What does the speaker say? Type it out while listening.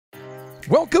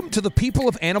Welcome to the People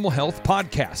of Animal Health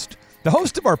podcast. The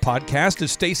host of our podcast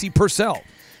is Stacy Pursell.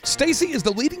 Stacy is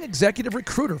the leading executive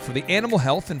recruiter for the animal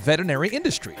health and veterinary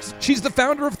industries. She's the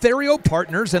founder of Therio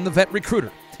Partners and the Vet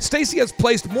Recruiter. Stacy has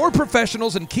placed more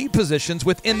professionals in key positions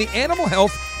within the animal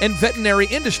health and veterinary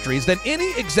industries than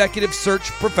any executive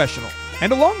search professional.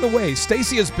 And along the way,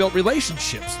 Stacy has built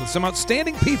relationships with some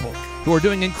outstanding people who are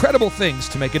doing incredible things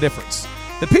to make a difference.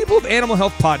 The People of Animal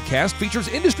Health podcast features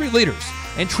industry leaders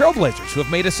and trailblazers who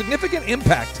have made a significant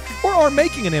impact or are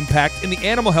making an impact in the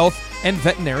animal health and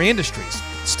veterinary industries.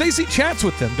 Stacy chats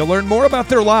with them to learn more about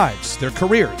their lives, their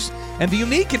careers, and the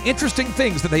unique and interesting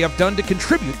things that they have done to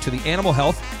contribute to the animal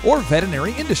health or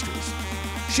veterinary industries.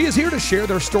 She is here to share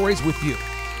their stories with you.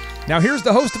 Now here's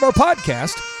the host of our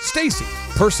podcast, Stacy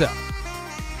Pursell.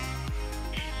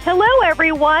 Hello,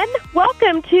 everyone.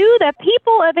 Welcome to the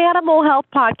People of Animal Health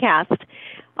podcast.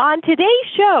 On today's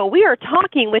show, we are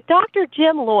talking with Dr.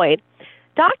 Jim Lloyd.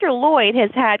 Dr. Lloyd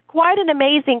has had quite an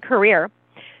amazing career.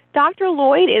 Dr.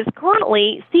 Lloyd is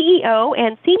currently CEO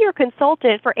and Senior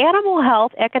Consultant for Animal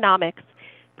Health Economics.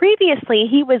 Previously,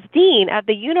 he was Dean of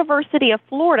the University of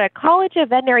Florida College of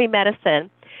Veterinary Medicine.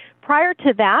 Prior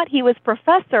to that, he was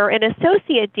Professor and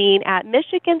Associate Dean at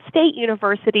Michigan State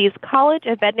University's College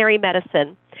of Veterinary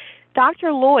Medicine.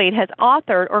 Dr. Lloyd has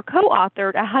authored or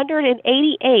co-authored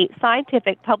 188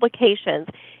 scientific publications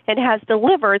and has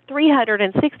delivered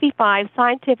 365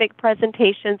 scientific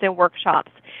presentations and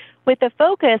workshops. With a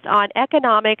focus on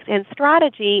economics and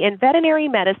strategy in veterinary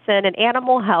medicine and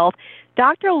animal health,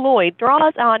 Dr. Lloyd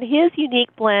draws on his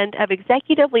unique blend of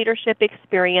executive leadership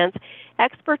experience,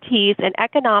 expertise in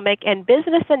economic and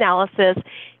business analysis.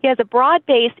 He has a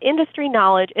broad-based industry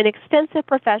knowledge and extensive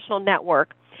professional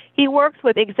network. He works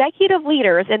with executive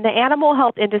leaders in the animal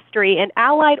health industry and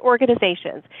allied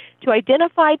organizations to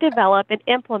identify, develop, and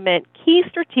implement key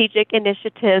strategic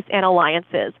initiatives and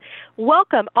alliances.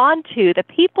 Welcome on to the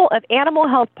People of Animal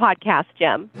Health podcast,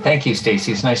 Jim. Thank you,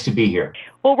 Stacy. It's nice to be here.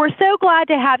 Well, we're so glad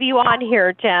to have you on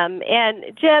here, Jim. And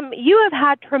Jim, you have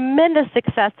had tremendous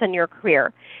success in your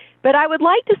career. But I would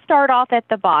like to start off at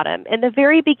the bottom, in the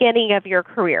very beginning of your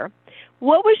career.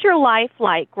 What was your life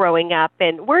like growing up,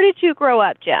 and where did you grow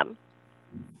up, Jim?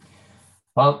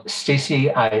 Well, Stacy,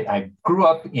 I grew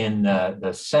up in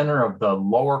the center of the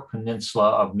lower peninsula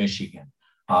of Michigan,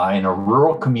 in a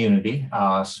rural community,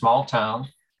 small town,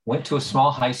 went to a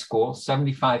small high school,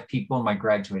 75 people in my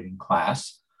graduating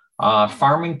class,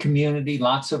 farming community,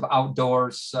 lots of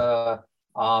outdoors.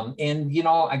 And, you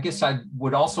know, I guess I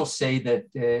would also say that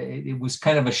it was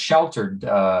kind of a sheltered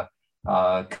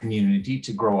community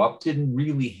to grow up, didn't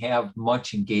really have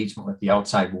much engagement with the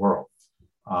outside world.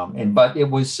 But it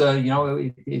was,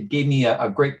 it gave me a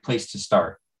great place to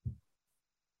start.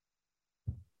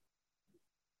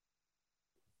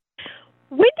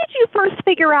 When did you first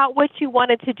figure out what you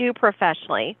wanted to do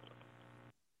professionally?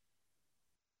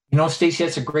 You know, Stacy,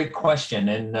 that's a great question.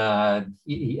 And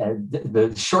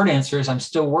the short answer is I'm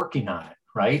still working on it,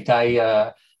 right?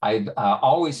 I've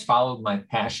always followed my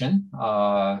passion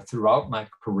throughout my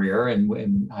career,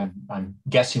 and I'm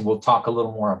guessing we'll talk a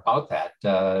little more about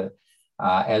that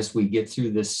as we get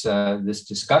through this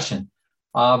discussion.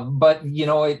 But you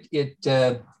know,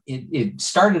 it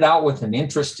started out with an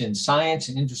interest in science,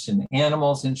 an interest in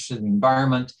animals, interest in the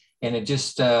environment, and it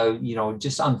just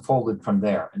just unfolded from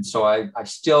there. And so I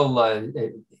still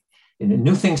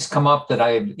new things come up that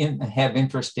I have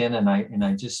interest in, and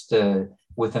I just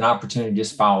with an opportunity,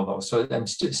 just follow those. So I'm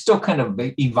still kind of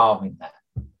evolving that,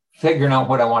 figuring out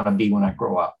what I want to be when I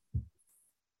grow up.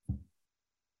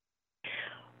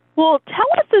 Well,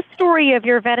 tell us the story of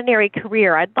your veterinary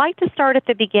career. I'd like to start at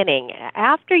the beginning.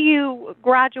 After you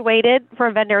graduated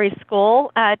from veterinary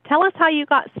school, tell us how you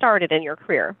got started in your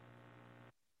career.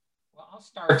 Well, I'll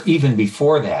start even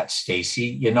before that, Stacy.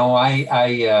 You know,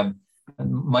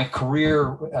 my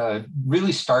career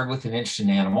really started with an interest in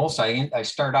animals. I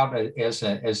started out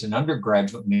as an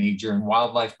undergraduate major in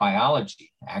wildlife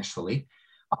biology, actually.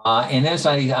 And as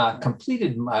I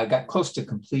got close to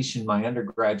completion my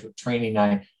undergraduate training,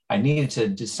 I needed to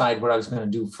decide what I was going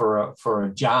to do for a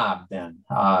job then,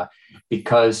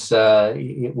 because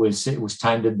it was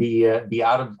time to be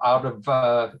out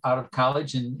of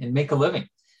college and make a living.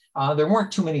 There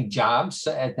weren't too many jobs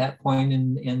at that point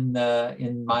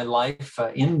in my life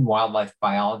in wildlife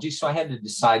biology, so I had to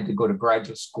decide to go to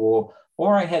graduate school,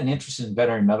 or I had an interest in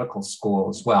veterinary medical school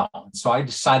as well. So I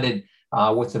decided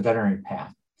with the veterinary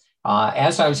path.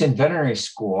 As I was in veterinary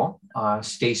school,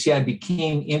 Stacy, I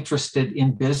became interested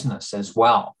in business as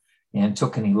well, and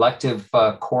took an elective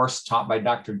course taught by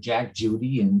Dr. Jack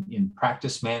Judy in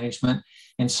practice management.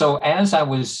 And so as I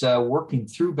was working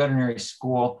through veterinary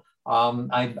school,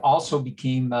 I also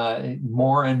became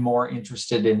more and more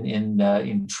interested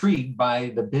intrigued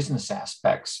by the business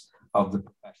aspects of the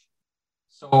profession.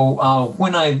 So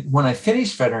when I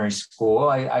finished veterinary school,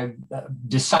 I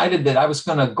decided that I was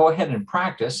going to go ahead and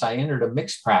practice. I entered a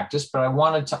mixed practice, but I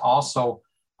wanted to also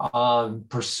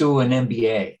pursue an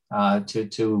MBA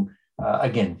to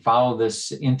again follow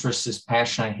this interest, this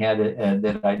passion I had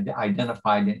that I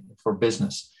identified for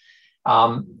business.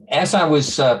 As I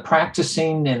was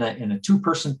practicing in a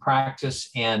two-person practice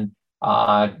and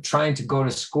trying to go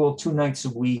to school 2 nights a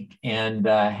week, and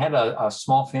had a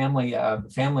small family, a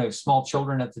family of small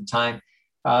children at the time,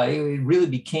 it really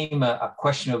became a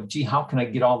question of, gee, how can I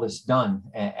get all this done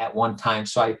at one time?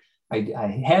 So I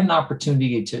had an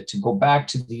opportunity to go back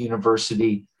to the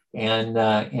university and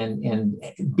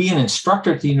be an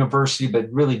instructor at the university,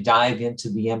 but really dive into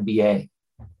the MBA.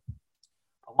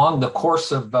 Along the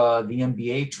course of the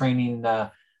MBA training,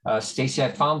 Stacy,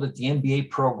 I found that the MBA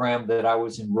program that I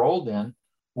was enrolled in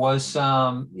was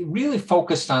really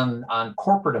focused on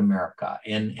corporate America.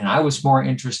 And I was more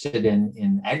interested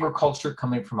in agriculture,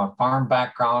 coming from a farm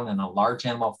background and a large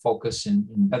animal focus in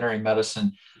veterinary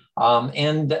medicine,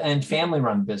 and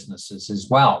family-run businesses as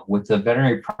well, with the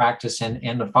veterinary practice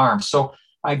and the farm. So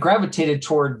I gravitated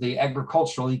toward the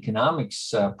agricultural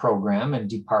economics program and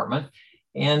department,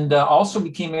 and also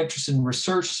became interested in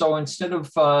research. So instead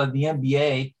of the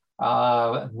MBA,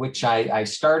 which I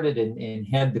started and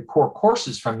had the core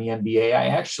courses from the MBA, I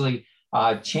actually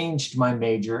changed my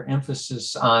major,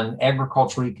 emphasis on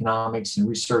agricultural economics and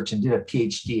research, and did a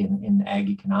PhD in ag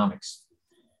economics.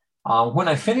 When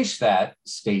I finished that,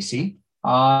 Stacy,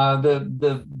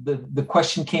 the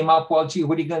question came up, well, gee,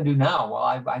 what are you going to do now? Well,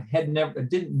 I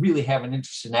didn't really have an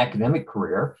interest in academic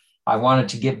career. I wanted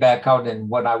to get back out in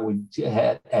what I would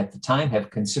at the time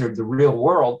have considered the real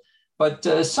world. But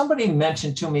somebody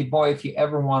mentioned to me, boy, if you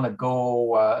ever want to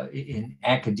go in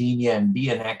academia and be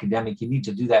an academic, you need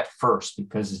to do that first,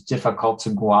 because it's difficult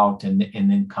to go out and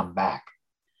then come back.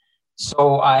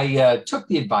 So I took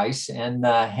the advice and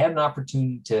had an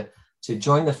opportunity to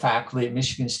join the faculty at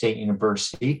Michigan State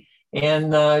University.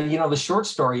 And, the short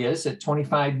story is that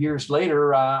 25 years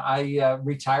later, I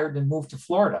retired and moved to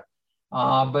Florida.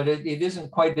 But it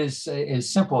isn't quite as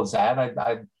simple as that.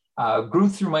 I grew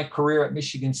through my career at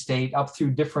Michigan State up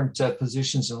through different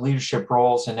positions and leadership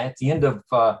roles. And at the end of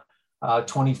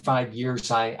 25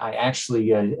 years, I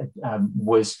actually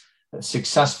was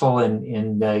successful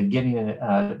in getting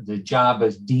the job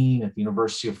as dean at the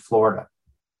University of Florida.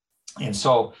 And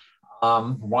so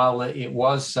while it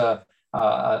was,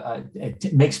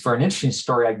 it makes for an interesting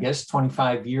story, I guess,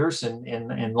 25 years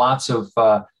and lots of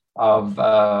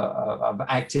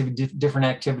activity, different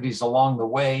activities along the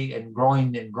way, and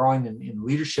growing in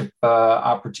leadership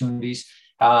opportunities.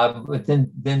 But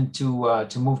then to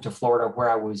move to Florida, where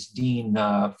I was dean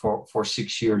for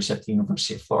 6 years at the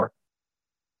University of Florida.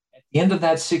 At the end of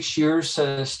that 6 years,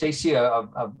 Stacy,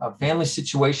 a family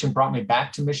situation brought me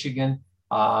back to Michigan.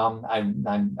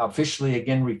 I'm officially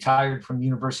again retired from the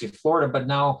University of Florida, but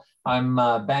now I'm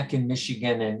back in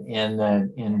Michigan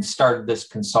and started this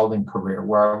consulting career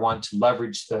where I want to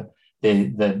leverage the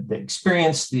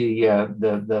experience,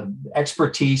 the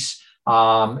expertise,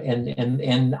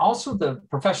 and also the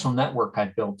professional network I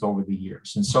built over the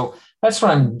years. And so that's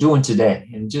what I'm doing today,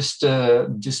 and just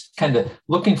kind of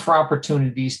looking for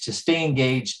opportunities to stay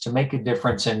engaged, to make a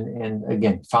difference, and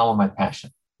again, follow my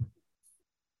passion.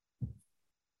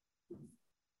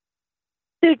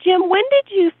 So, Jim, when did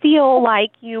you feel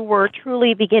like you were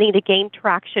truly beginning to gain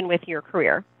traction with your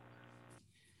career?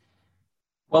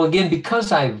 Well, again,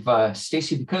 because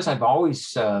Stacy, because I've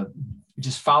always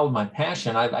just followed my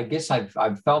passion, I guess I've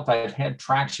felt I've had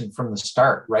traction from the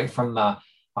start, right? From the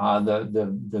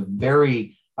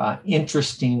very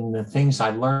interesting things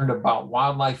I learned about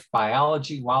wildlife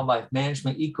biology, wildlife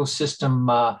management,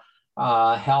 ecosystem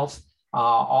health.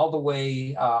 All the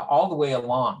way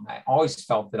along, I always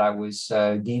felt that I was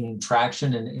gaining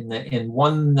traction, and in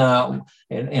one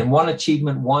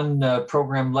achievement, one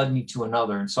program led me to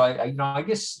another, and so I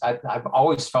guess I've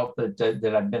always felt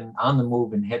that I've been on the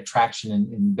move and had traction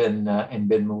and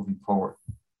been moving forward.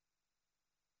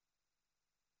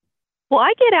 Well,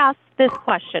 I get asked this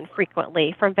question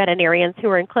frequently from veterinarians who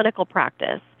are in clinical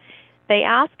practice. They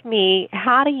ask me,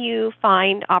 how do you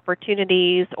find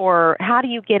opportunities, or how do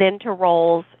you get into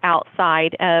roles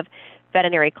outside of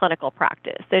veterinary clinical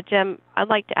practice? So, Jim, I'd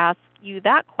like to ask you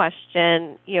that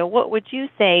question. What would you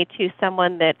say to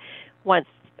someone that wants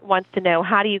to know,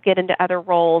 how do you get into other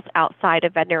roles outside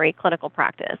of veterinary clinical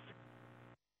practice?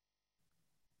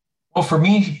 Well, for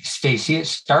me, Stacy, it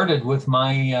started with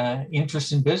my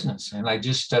interest in business, and I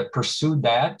just pursued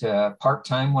that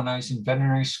part-time when I was in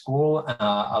veterinary school,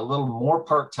 a little more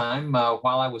part-time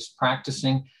while I was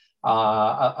practicing,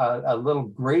 a little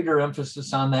greater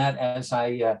emphasis on that as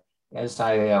I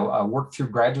worked through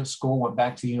graduate school, went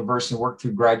back to the university, worked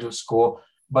through graduate school.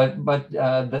 But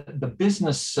the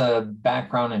business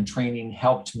background and training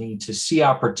helped me to see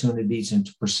opportunities and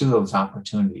to pursue those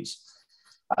opportunities.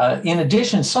 In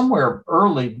addition, somewhere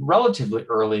early, relatively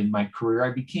early in my career,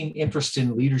 I became interested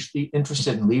in leadership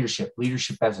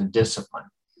as a discipline.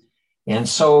 And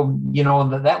so,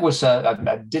 that was,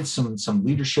 I did some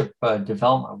leadership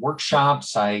development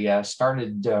workshops. I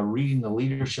started reading the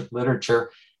leadership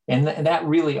literature. And that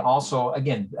really also,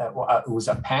 again, it was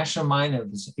a passion of mine.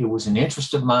 It was an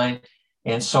interest of mine.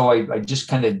 And so I just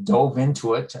kind of dove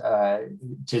into it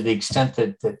to the extent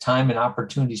that time and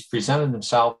opportunities presented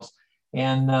themselves.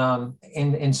 And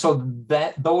so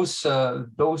the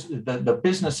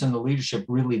business and the leadership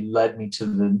really led me to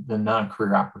the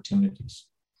non-career opportunities.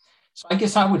 So I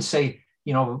guess I would say,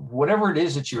 whatever it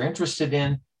is that you're interested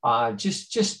in,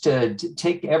 just to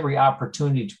take every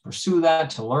opportunity to pursue that,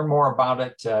 to learn more about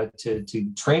it,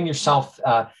 to train yourself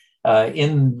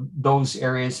in those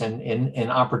areas, and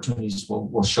opportunities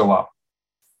will show up.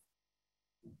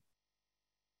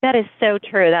 That is so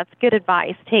true. That's good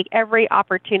advice. Take every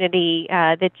opportunity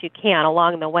that you can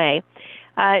along the way.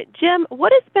 Jim,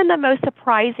 what has been the most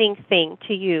surprising thing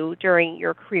to you during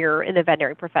your career in the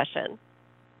veterinary profession?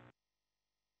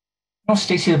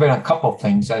 Stacy, there have been a couple of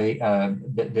things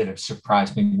that have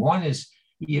surprised me. One is,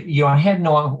 I had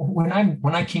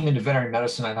when I came into veterinary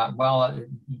medicine, I thought, well,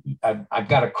 I've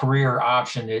got a career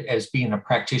option as being a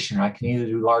practitioner. I can either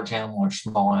do large animal or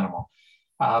small animal.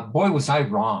 Boy, was I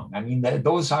wrong. I mean,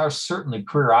 those are certainly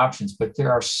career options, but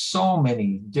there are so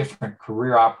many different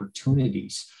career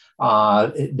opportunities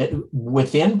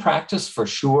within practice, for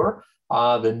sure.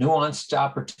 The nuanced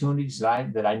opportunities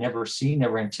that I never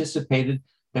anticipated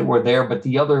that were there, but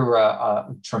the other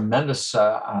tremendous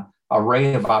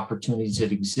array of opportunities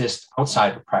that exist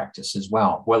outside of practice as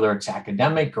well, whether it's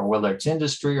academic or whether it's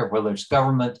industry or whether it's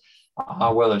government,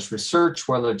 whether it's research,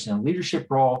 whether it's in a leadership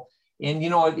role. And,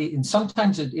 and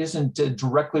sometimes it isn't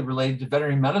directly related to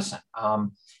veterinary medicine.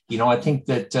 I think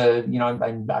that,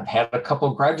 I've had a couple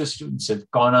of graduate students that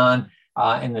have gone on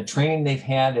and the training they've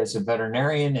had as a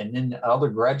veterinarian and then other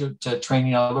graduate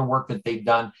training, other work that they've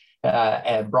done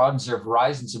broadens their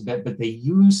horizons a bit, but they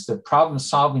use the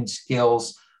problem-solving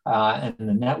skills and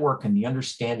the network and the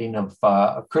understanding of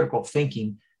critical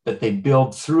thinking that they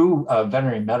build through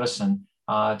veterinary medicine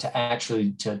to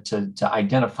actually to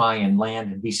identify and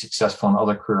land and be successful in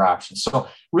other career options. So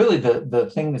really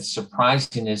the thing that's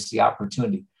surprising is the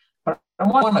opportunity. But I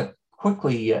want to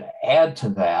quickly add to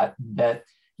that, the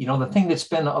thing that's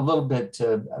been a little bit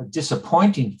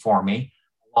disappointing for me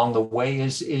along the way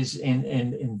is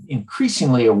in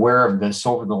increasingly aware of this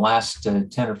over the last 10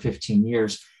 or 15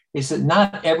 years, is that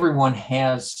not everyone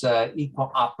has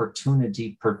equal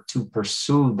opportunity to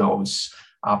pursue those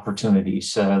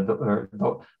opportunities,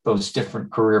 those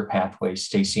different career pathways,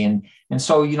 Stacy. And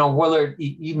so, whether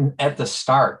even at the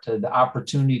start, the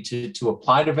opportunity to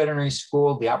apply to veterinary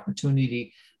school, the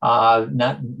opportunity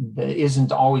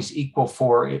isn't always equal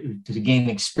to gain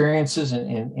experiences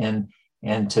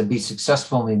and to be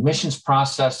successful in the admissions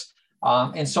process.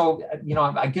 And so,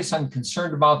 I guess I'm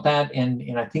concerned about that.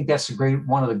 And I think that's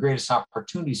one of the greatest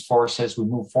opportunities for us as we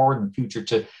move forward in the future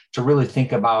to really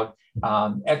think about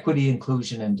equity,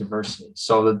 inclusion, and diversity.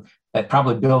 So that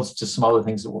probably builds to some other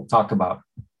things that we'll talk about.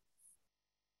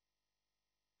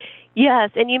 Yes,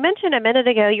 and you mentioned a minute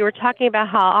ago, you were talking about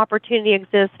how opportunity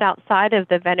exists outside of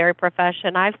the veterinary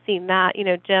profession. I've seen that.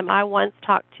 Jim, I once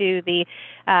talked to the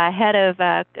head of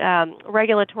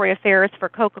regulatory affairs for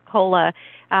Coca-Cola,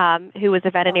 who was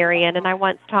a veterinarian, and I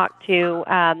once talked to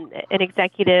an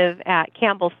executive at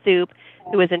Campbell Soup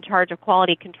who was in charge of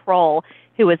quality control,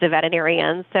 who was a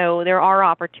veterinarian. So there are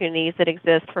opportunities that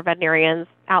exist for veterinarians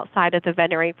outside of the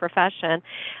veterinary profession.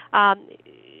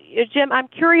 Jim, I'm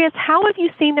curious, how have you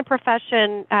seen the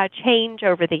profession change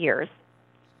over the years?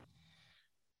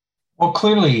 Well,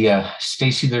 clearly,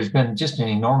 Stacy, there's been just an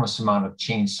enormous amount of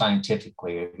change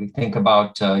scientifically. If we think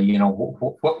about,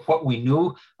 what we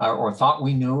knew or thought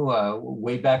we knew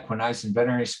way back when I was in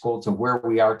veterinary school to where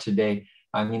we are today,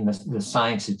 I mean, the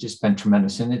science has just been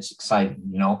tremendous, and it's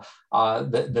exciting.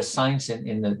 The science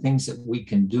and the things that we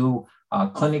can do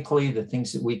clinically, the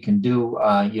things that we can do,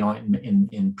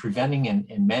 in preventing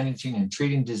and managing and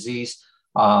treating disease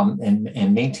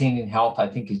and maintaining health, I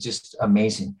think is just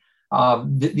amazing.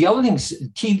 The other things,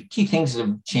 key things that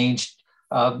have changed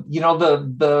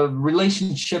The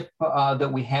relationship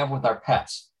that we have with our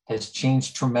pets has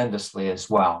changed tremendously as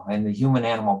well, and the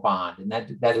human-animal bond, and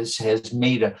has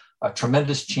made a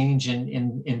tremendous change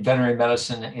in veterinary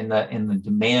medicine in the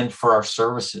demand for our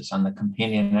services on the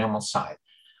companion animal side.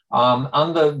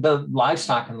 On the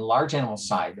livestock and the large animal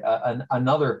side,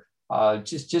 another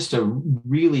just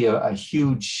a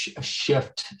huge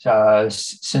shift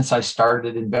since I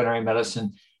started in veterinary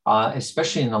medicine.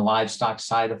 Especially in the livestock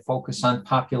side, a focus on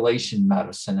population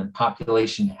medicine and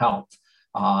population health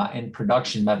and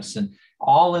production medicine,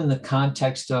 all in the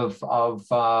context of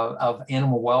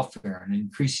animal welfare and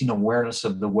increasing awareness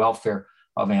of the welfare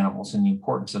of animals and the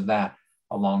importance of that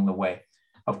along the way.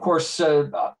 Of course,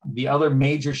 the other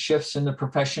major shifts in the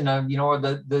profession, are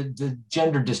the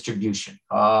gender distribution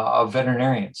of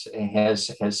veterinarians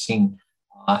has seen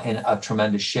a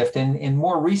tremendous shift, and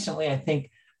more recently, I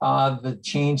think. The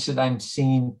change that I'm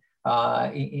seeing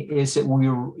is that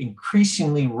we're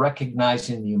increasingly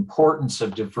recognizing the importance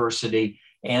of diversity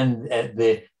and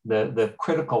the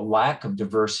critical lack of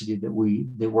diversity that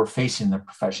we're facing in the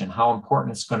profession, how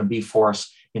important it's going to be for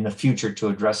us in the future to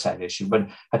address that issue. But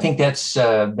I think that's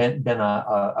been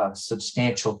a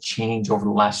substantial change over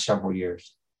the last several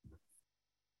years.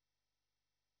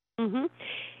 Mm-hmm.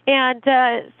 And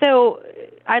so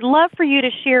I'd love for you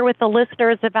to share with the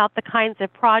listeners about the kinds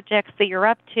of projects that you're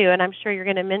up to, and I'm sure you're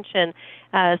going to mention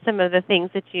some of the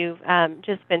things that you've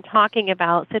just been talking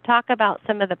about. So talk about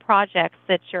some of the projects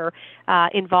that you're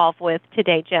involved with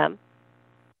today, Jim.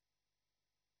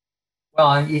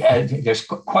 Well, yeah, there's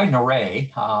quite an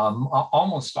array,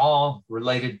 almost all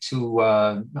related to,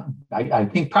 I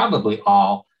think probably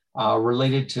all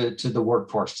related to the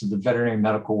workforce, to the veterinary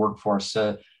medical workforce.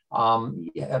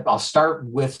 I'll start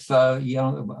with,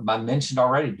 I mentioned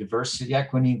already, diversity,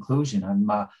 equity, inclusion.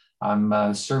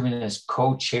 I'm serving as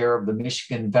co-chair of the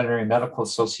Michigan Veterinary Medical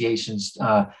Association's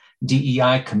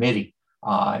DEI committee.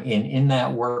 In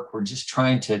that work, we're just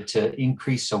trying to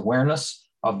increase awareness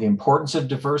of the importance of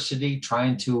diversity,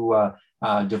 trying to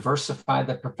diversify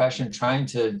the profession, trying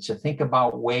to think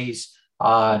about ways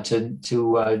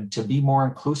to be more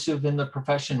inclusive in the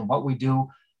profession, what we do.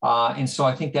 And so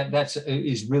I think that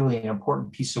is really an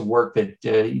important piece of work that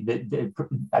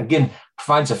again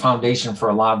provides a foundation for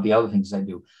a lot of the other things I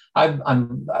do.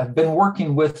 I've been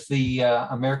working with the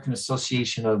American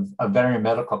Association of Veterinary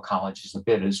Medical Colleges a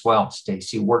bit as well,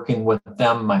 Stacy, working with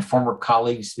them, my former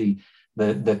colleagues, the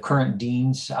current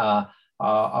deans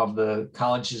of the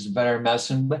colleges of veterinary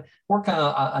medicine, but work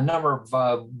on a number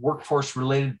of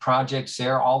workforce-related projects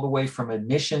there, all the way from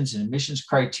admissions and admissions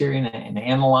criteria and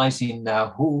analyzing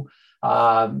who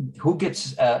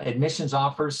gets admissions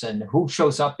offers and who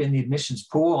shows up in the admissions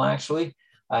pool, actually,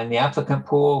 in the applicant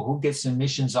pool, who gets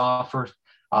admissions offers,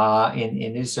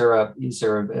 and is there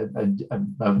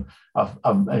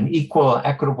an equal,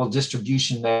 equitable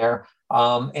distribution there?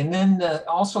 And then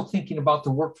also thinking about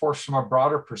the workforce from a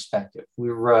broader perspective.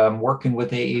 We're working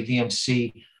with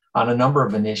AAVMC on a number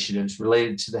of initiatives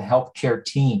related to the healthcare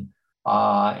team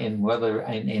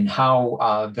and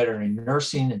how veterinary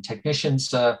nursing and technicians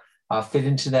fit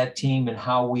into that team, and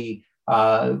how we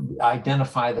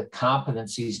identify the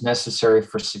competencies necessary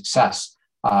for success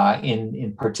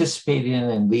in participating in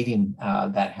and leading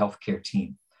that healthcare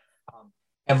team.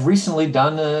 Have recently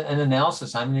done an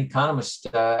analysis. I'm an economist,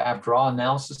 after all,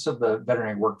 analysis of the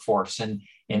veterinary workforce, and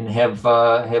have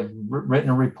written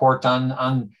a report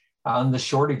on the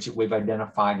shortage that we've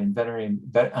identified in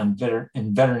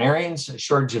veterinarians, a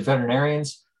shortage of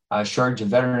veterinarians, a shortage of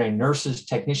veterinary nurses,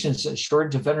 technicians, a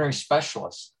shortage of veterinary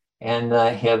specialists, and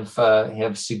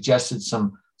have suggested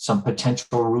some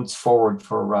potential routes forward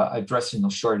for addressing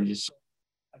those shortages.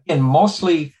 Again,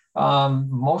 mostly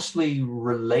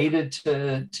related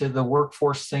to the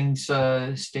workforce things,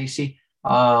 Stacy,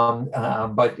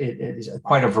 but it is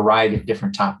quite a variety of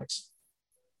different topics.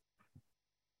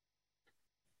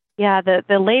 Yeah,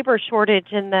 the labor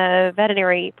shortage in the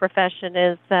veterinary profession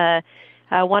is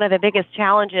one of the biggest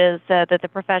challenges that the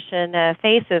profession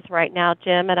faces right now,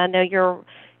 Jim, and I know you're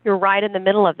right in the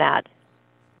middle of that.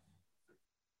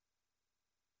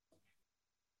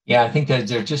 Yeah, I think that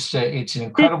they're just it's an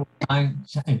incredible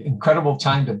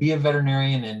time to be a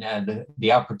veterinarian, and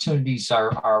the opportunities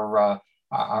are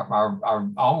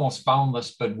almost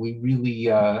boundless. But we really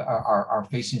are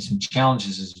facing some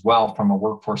challenges as well from a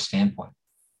workforce standpoint.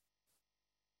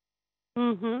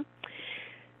 Mm-hmm.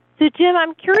 So, Jim,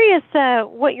 I'm curious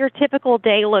what your typical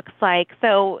day looks like.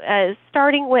 So,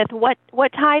 starting with what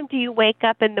time do you wake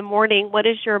up in the morning? What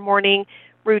is your morning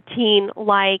routine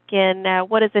like, and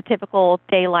what is a typical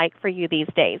day like for you these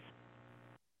days?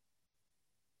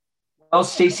 Well,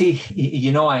 Stacy,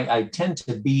 I tend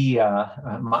to be,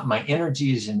 my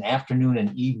energy is in afternoon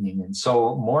and evening. And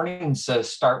so mornings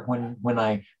start when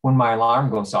my alarm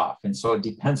goes off. And so it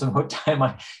depends on what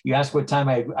time you ask what time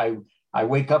I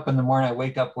wake up in the morning. I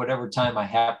wake up whatever time I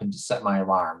happen to set my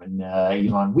alarm. And,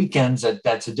 on weekends,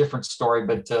 that's a different story,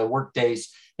 but work days,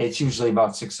 it's usually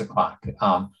about 6 o'clock.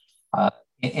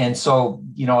 And so,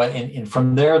 and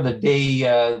from there,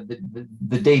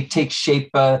 the day takes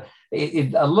shape.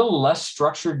 A little less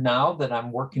structured now that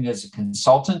I'm working as a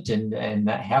consultant and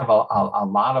have a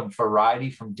lot of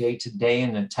variety from day to day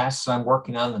in the tasks I'm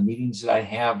working on, the meetings that I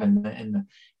have, and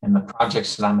the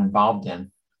projects that I'm involved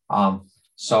in. But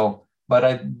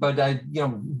I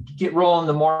get rolling in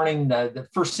the morning. The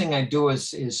first thing I do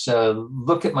is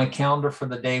look at my calendar for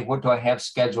the day. What do I have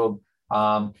scheduled?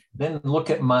 Then look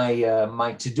at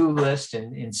my to-do list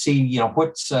and see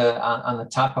what's on the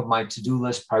top of my to-do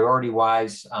list,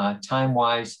 priority-wise,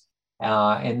 time-wise,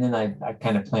 and then I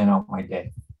kind of plan out my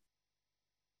day.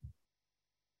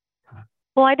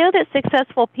 Well, I know that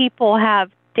successful people have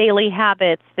daily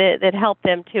habits that help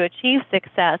them to achieve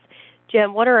success.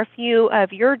 Jim, what are a few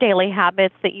of your daily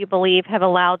habits that you believe have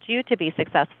allowed you to be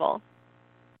successful?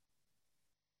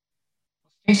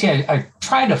 Casey, I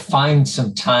try to find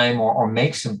some time or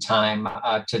make some time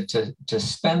to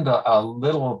spend a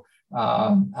little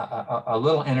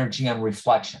energy on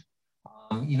reflection.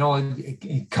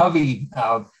 Covey,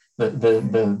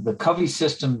 the Covey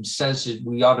system says that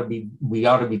we ought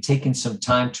to be taking some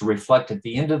time to reflect at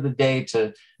the end of the day,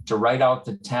 to write out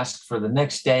the task for the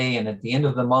next day, and at the end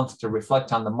of the month to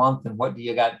reflect on the month and what do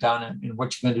you got done and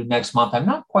what you're going to do next month. I'm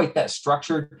not quite that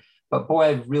structured. But boy,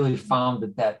 I've really found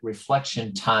that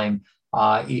reflection time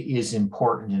is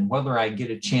important, and whether I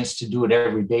get a chance to do it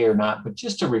every day or not, but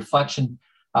just a reflection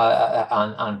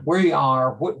on where you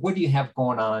are, what do you have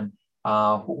going on,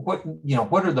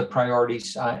 what are the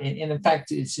priorities, and in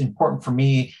fact, it's important for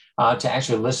me to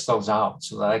actually list those out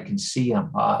so that I can see them,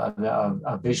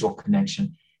 a visual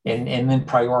connection, and then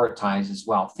prioritize as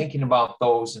well, thinking about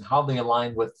those and how they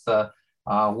align with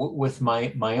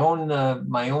my own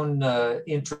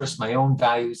interests, my own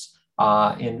values,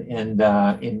 in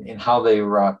how they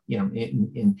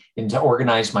in to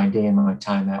organize my day and my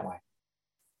time that way.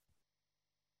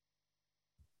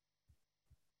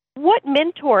 What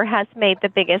mentor has made the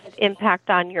biggest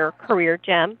impact on your career,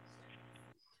 Jim?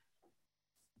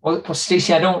 Well,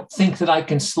 Stacy, I don't think that I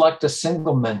can select a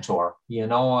single mentor.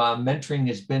 Mentoring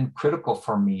has been critical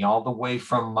for me all the way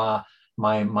from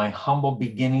my humble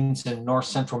beginnings in North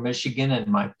Central Michigan, and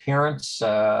my parents,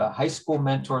 high school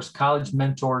mentors, college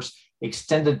mentors,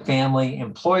 extended family,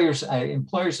 employers.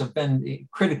 Employers have been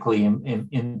critically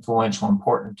influential,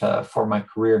 important for my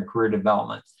career and career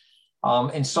development.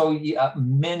 And so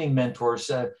many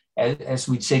mentors, as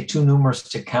we'd say, too numerous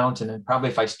to count. And then probably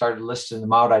if I started listing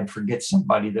them out, I'd forget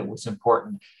somebody that was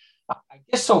important. I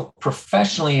guess so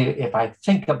professionally, if I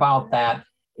think about that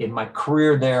in my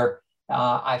career there,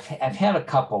 I've had a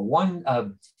couple. One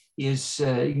is,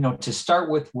 to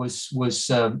start with was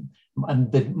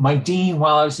my dean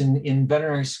while I was in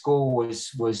veterinary school was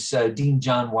Dean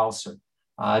John Welser.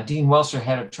 Dean Welser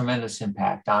had a tremendous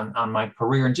impact on my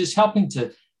career and just helping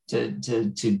to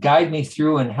guide me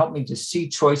through and help me to see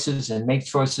choices and make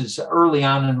choices early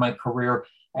on in my career,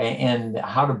 and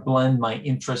how to blend my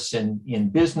interests in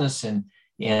business and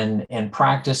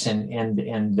practice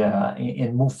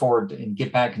and move forward and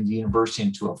get back into university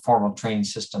into a formal training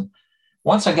system.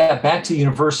 Once I got back to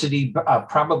university,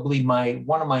 probably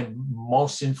one of my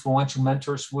most influential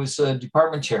mentors was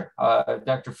department chair,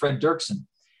 Dr. Fred Dirksen.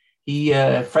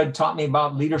 Fred taught me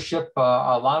about leadership,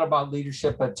 a lot about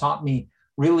leadership, but taught me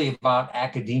really about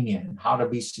academia and how to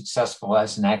be successful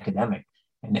as an academic.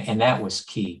 And that was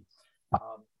key.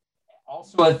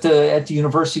 Also at the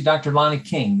university, Dr. Lonnie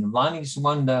King. Lonnie's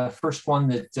the first one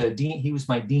that dean. He was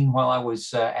my dean while I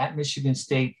was at Michigan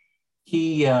State.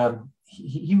 He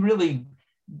really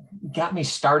got me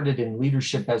started in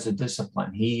leadership as a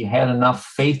discipline. He had enough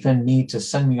faith in me to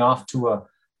send me off to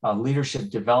a leadership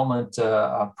development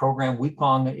program,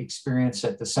 week-long experience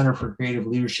at the Center for Creative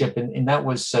Leadership, and that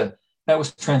was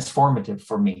transformative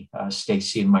for me,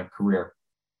 Stacy, in my career.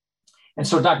 And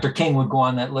so Dr. King would go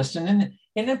on that list, and then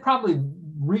probably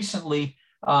more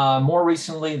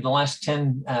recently, the last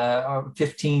 10 or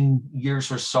 15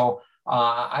 years or so,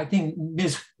 I think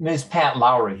Ms. Pat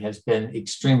Lowry has been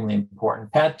extremely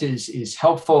important. Pat is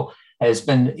helpful, has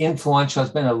been influential,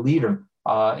 has been a leader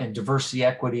in diversity,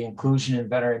 equity, inclusion in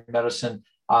veterinary medicine.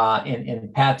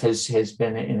 And Pat has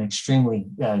been an extremely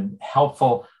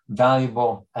helpful,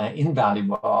 valuable,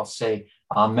 invaluable, I'll say,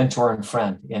 mentor and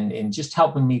friend, and just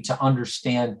helping me to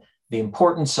understand the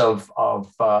importance of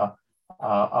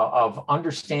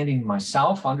understanding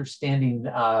myself, understanding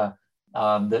the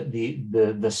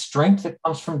strength that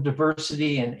comes from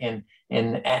diversity,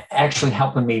 and actually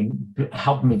helping me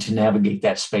to navigate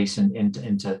that space and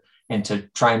to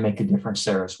try and make a difference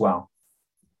there as well.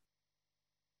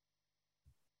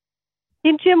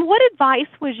 And Jim, what advice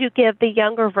would you give the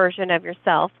younger version of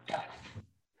yourself?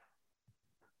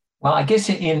 Well, I guess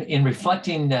in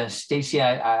reflecting, Stacy,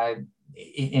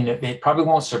 it probably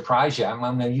won't surprise you. I'm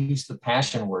going to use the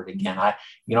passion word again. I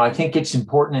think it's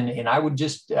important, and I would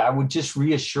just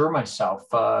reassure myself,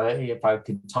 if I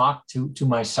could talk to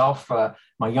myself,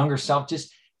 my younger self,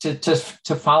 just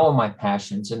to follow my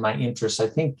passions and my interests. I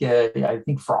think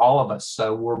for all of us,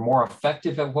 we're more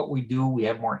effective at what we do. We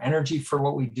have more energy for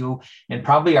what we do, and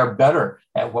probably are better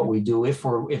at what we do if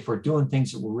we're doing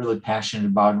things that we're really passionate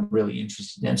about and really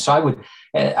interested in. So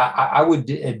I would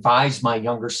advise my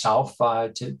younger self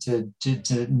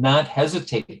to not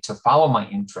hesitate to follow my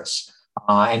interests,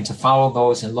 and to follow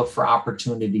those and look for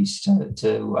opportunities to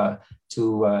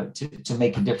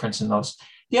make a difference in those.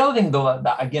 The other thing, though,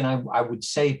 again, I would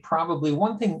say probably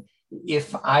one thing,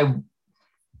 if I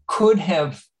could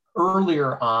have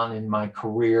earlier on in my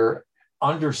career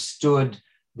understood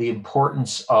the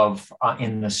importance of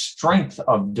and the strength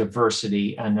of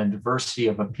diversity, and the diversity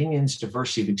of opinions,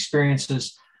 diversity of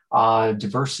experiences,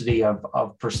 diversity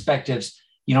of perspectives,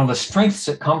 the strengths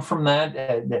that come from that.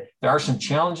 There are some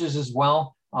challenges as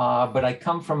well. But I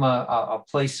come from a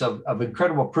place of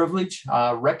incredible privilege,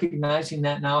 recognizing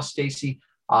that now, Stacy.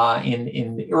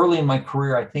 In early in my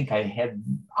career, I think I had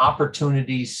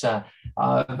opportunities to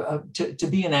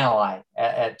be an ally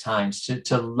at times,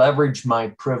 to leverage my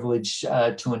privilege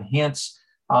to enhance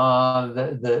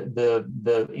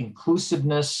the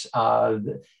inclusiveness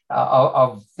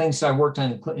of things that I worked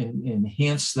on,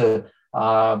 enhance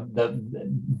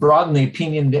broaden the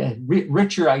opinion,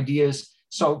 richer ideas.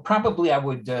 So probably I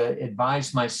would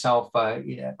advise myself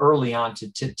early on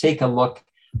to take a look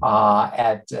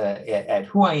at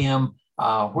who I am,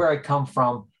 where I come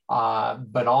from,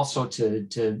 but also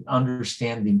to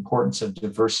understand the importance of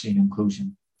diversity and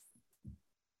inclusion.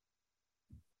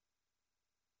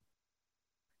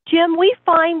 Jim, we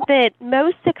find that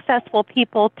most successful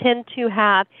people tend to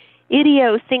have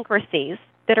idiosyncrasies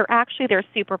that are actually their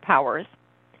superpowers.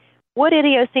 What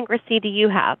idiosyncrasy do you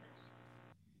have?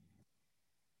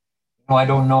 I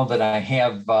don't know that I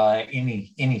have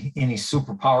any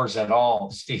superpowers at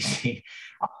all, Stacy.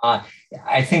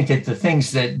 I think that the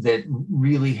things that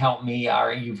really help me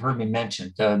are, you've heard me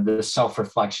mention, the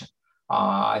self-reflection.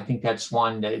 I think that's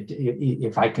one that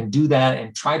if I can do that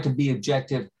and try to be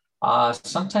objective,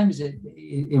 sometimes it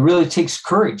really takes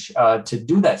courage to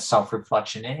do that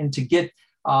self-reflection and to get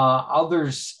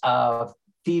others'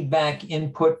 feedback,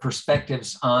 input,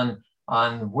 perspectives on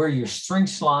where your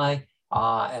strengths lie,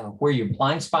 where your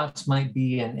blind spots might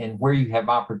be, and where you have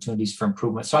opportunities for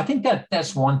improvement. So I think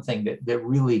that's one thing that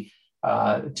really,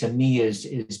 to me,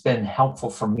 has been helpful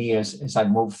for me as I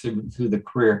move through the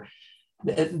career.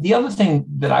 The other thing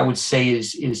that I would say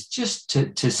is just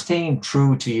to staying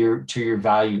true to your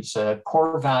values.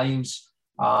 Core values,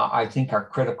 I think, are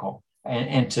critical.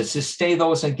 And to stay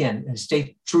those, again, and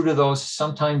stay true to those.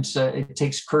 Sometimes it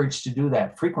takes courage to do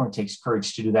that. Frequently takes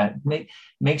courage to do that.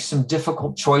 Make some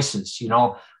difficult choices,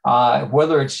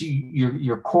 whether it's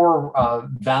your core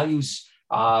values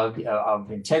of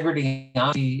integrity,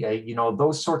 honesty,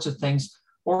 those sorts of things.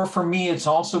 Or for me, it's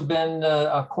also been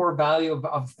a core value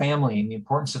of family and the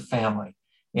importance of family,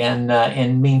 and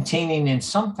maintaining in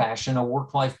some fashion a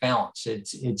work-life balance.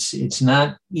 It's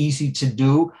not easy to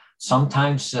do.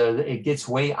 Sometimes it gets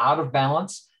way out of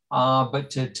balance,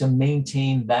 but to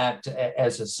maintain that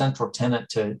as a central tenet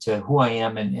to who I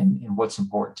am and what's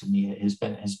important to me has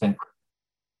been.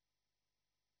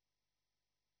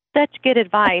 Such good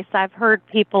advice. I've heard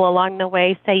people along the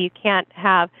way say you can't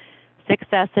have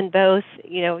success in both,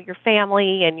 your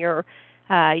family and your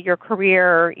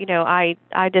career.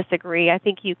 I disagree. I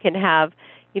think you can have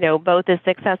both a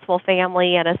successful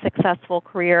family and a successful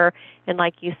career. And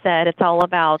like you said, it's all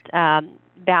about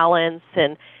balance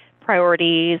and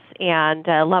priorities. And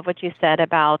love what you said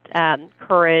about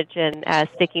courage and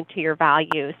sticking to your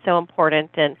values. So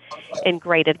important and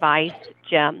great advice,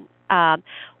 Jim.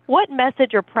 What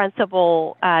message or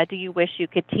principle do you wish you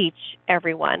could teach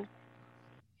everyone?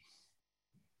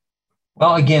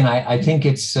 Well, again, I think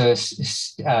it's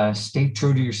stay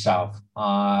true to yourself.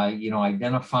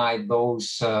 Identify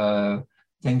those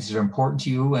things that are important to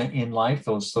you in life,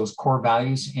 those core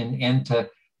values, and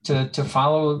to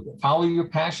follow your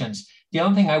passions. The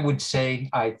other thing I would say,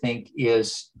 I think,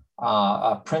 is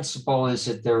principle is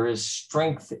that there is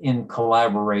strength in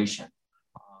collaboration.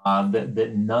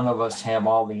 That none of us have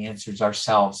all the answers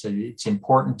ourselves. It's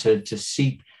important to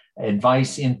seek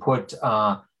advice, input,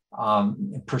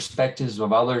 perspectives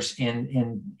of others,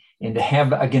 and to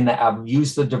have, again, I've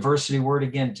used the diversity word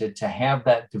again, to have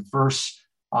that diverse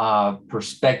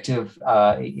perspective,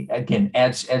 again,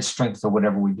 adds strength to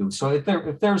whatever we do. So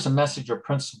if there's a message or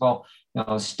principle,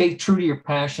 stay true to your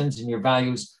passions and your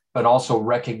values, but also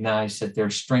recognize that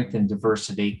there's strength in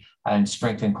diversity and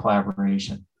strength in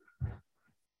collaboration.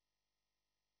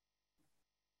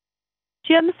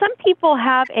 Jim, some people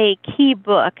have a key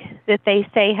book that they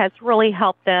say has really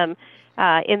helped them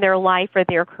in their life or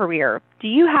their career. Do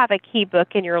you have a key book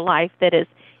in your life that has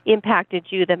impacted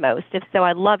you the most? If so,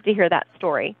 I'd love to hear that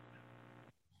story.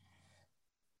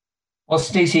 Well,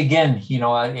 Stacy, again,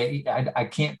 I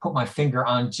can't put my finger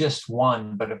on just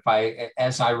one, but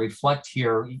as I reflect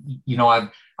here,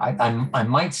 I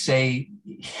might say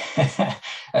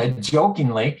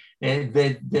jokingly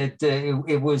that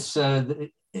it was the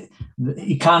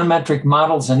econometric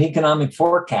models and economic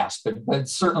forecasts, but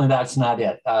certainly that's not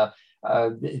it.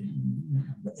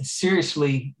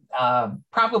 Seriously,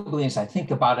 probably as I think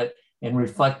about it and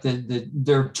reflect,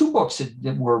 there are two books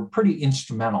that were pretty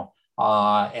instrumental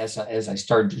as I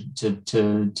started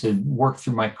to work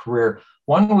through my career.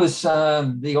 One was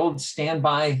the old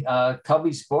standby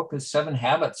Covey's book, The 7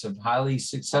 Habits of Highly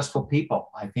Successful People.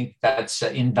 I think that's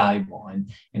invaluable,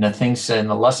 and the things and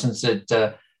the lessons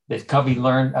that Covey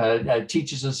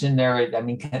teaches us in there,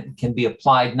 can be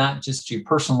applied not just to your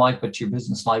personal life, but to your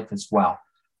business life as well.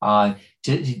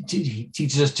 He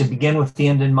teaches us to begin with the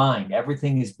end in mind.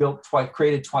 Everything is built twice,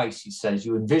 created twice, he says.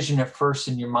 You envision it first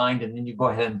in your mind, and then you go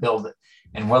ahead and build it.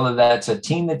 And whether that's a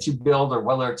team that you build, or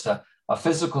whether it's a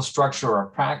physical structure or a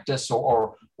practice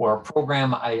or a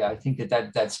program, I think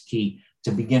that's key,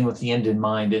 to begin with the end in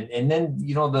mind. And then,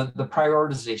 the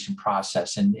prioritization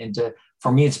process.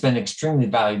 For me, it's been extremely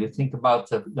valuable to think about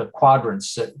the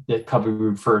quadrants that Covey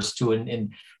refers to,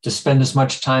 and to spend as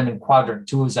much time in quadrant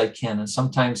 2 as I can. And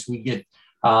sometimes we get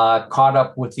caught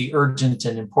up with the urgent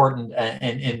and important,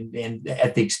 and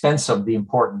at the expense of the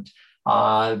important.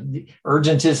 The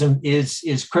urgentism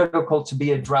is critical to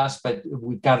be addressed, but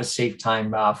we've got to save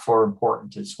time for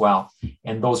important as well.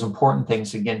 And those important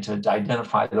things, again, to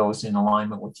identify those in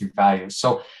alignment with your values.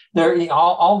 So they're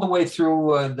all the way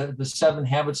through the 7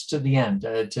 habits to the end,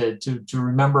 to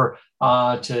remember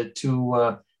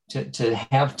to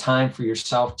have time for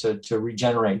yourself to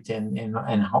regenerate, and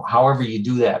however you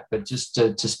do that, but just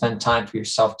to spend time for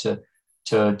yourself to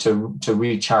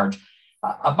recharge.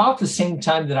 About the same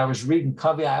time that I was reading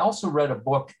Covey, I also read a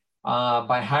book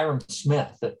by Hiram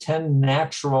Smith, The 10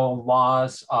 Natural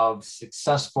Laws of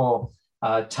Successful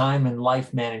Time and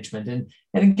Life Management. And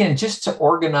again, just to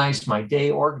organize my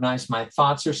day, organize my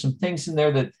thoughts. There's some things in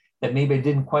there that maybe I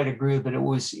didn't quite agree with, but it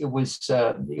was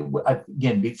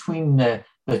again, between the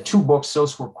two books,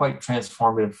 those were quite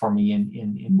transformative for me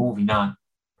in moving on.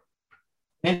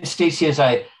 And Stacy, as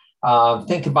I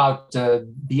think about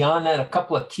beyond that, a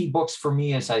couple of key books for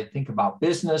me as I think about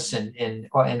business and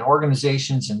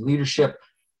organizations and leadership.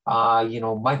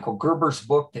 Michael Gerber's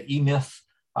book, The E-Myth,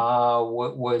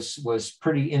 was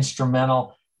pretty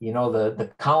instrumental.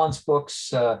 The Collins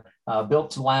books,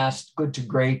 Built to Last, Good to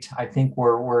Great, I think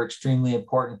were extremely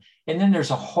important. And then there's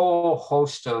a whole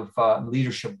host of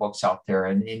leadership books out there,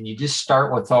 and you just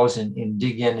start with those and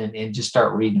dig in and just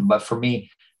start reading. But for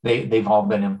me, they've all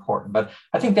been important. But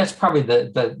I think that's probably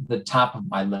the top of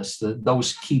my list.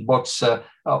 Those key books,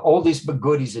 oldies but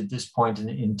goodies at this point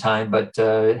in time, but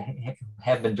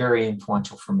have been very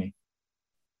influential for me.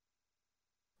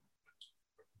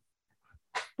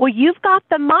 Well, you've got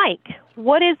the mic.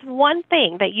 What is one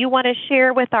thing that you want to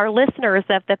share with our listeners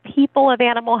of the People of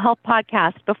Animal Health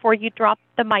podcast before you drop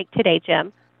the mic today,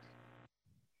 Jim?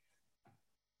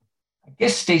 I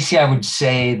guess, Stacy, I would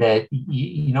say that,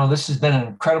 this has been an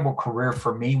incredible career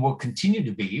for me, will continue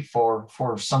to be for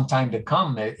some time to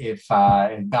come, if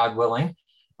God willing.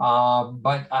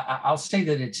 But I'll say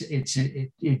that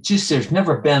it just, there's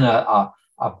never been a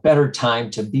better time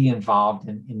to be involved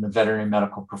in the veterinary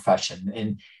medical profession.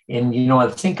 And I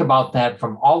think about that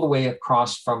from all the way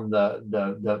across from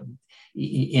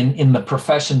in the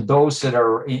profession, those that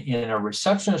are in a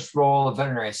receptionist role, a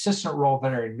veterinary assistant role,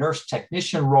 veterinary nurse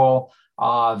technician role,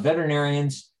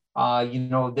 veterinarians,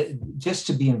 just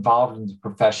to be involved in the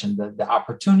profession, the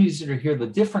opportunities that are here, the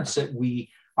difference that we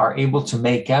are able to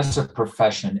make as a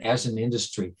profession, as an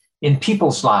industry, in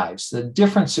people's lives, the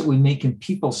difference that we make in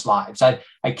people's lives. I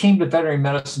came to veterinary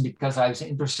medicine because I was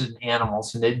interested in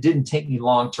animals, and it didn't take me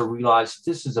long to realize that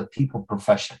this is a people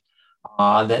profession.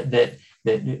 that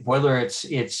whether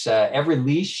it's every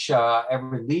leash,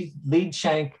 every lead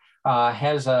shank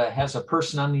has a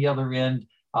person on the other end.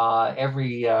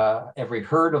 Every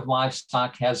herd of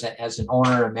livestock has an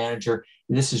owner, a manager.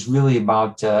 This is really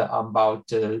about animals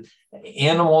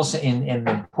and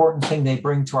the important thing they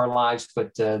bring to our lives,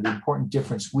 but the important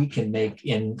difference we can make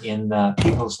in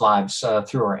people's lives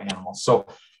through our animals. So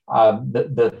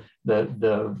the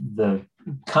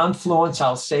confluence,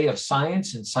 I'll say, of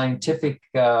science and scientific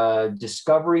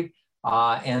discovery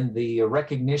and the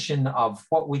recognition of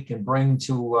what we can bring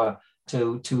to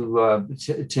the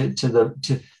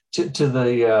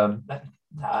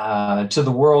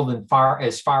world, and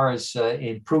as far as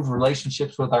improved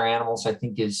relationships with our animals, I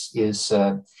think is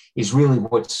really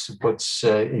what's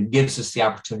it gives us the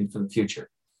opportunity for the future.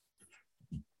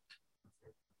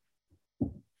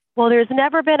 Well, there's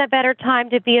never been a better time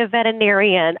to be a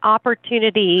veterinarian.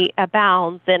 Opportunity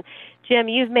abounds. And Jim,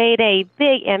 you've made a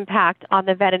big impact on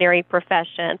the veterinary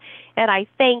profession. And I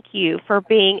thank you for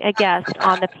being a guest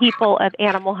on the People of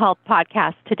Animal Health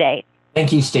podcast today.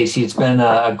 Thank you, Stacy. It's been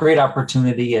a great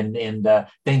opportunity, and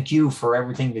thank you for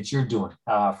everything that you're doing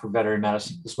for veterinary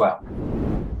medicine as well.